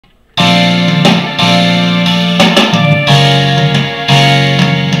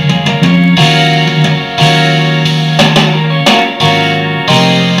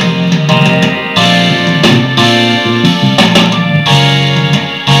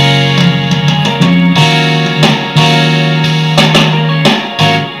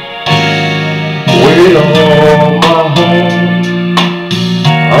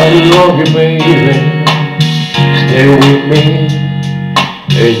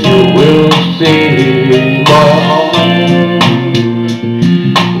you will see my arms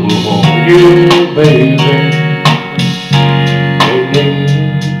will hold you, baby.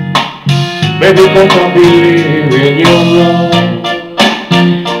 Baby, 'cause I believe in your love,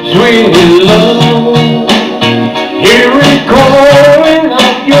 sweet love. Here it calling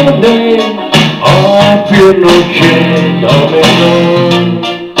out your name. I feel no shame, I'm in love.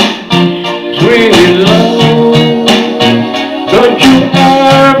 Sweet love, don't you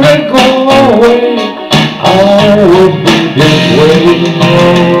ever go away. I will be this way.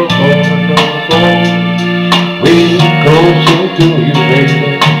 We closer to you, baby.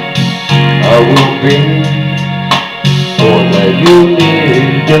 I will be all that you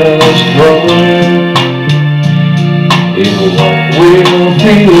need, just run in what we're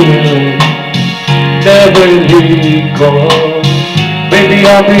feeling. Never leave on. Baby,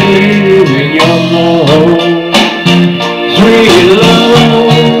 I believe in your love, sweet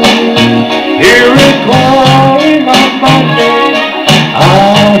love. Hear it calling out my name. I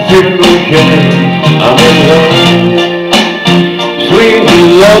feel no shame, I'm in love. Sweet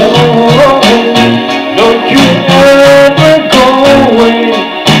love, don't you ever go away.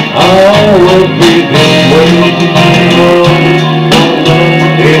 I will be this way.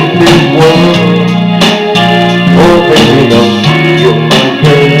 In this world, oh baby, no, you're my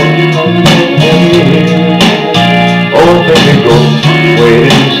girl. Oh baby, go wait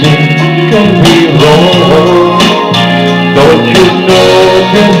and see, can be wrong. Don't you know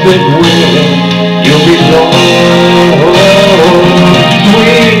that we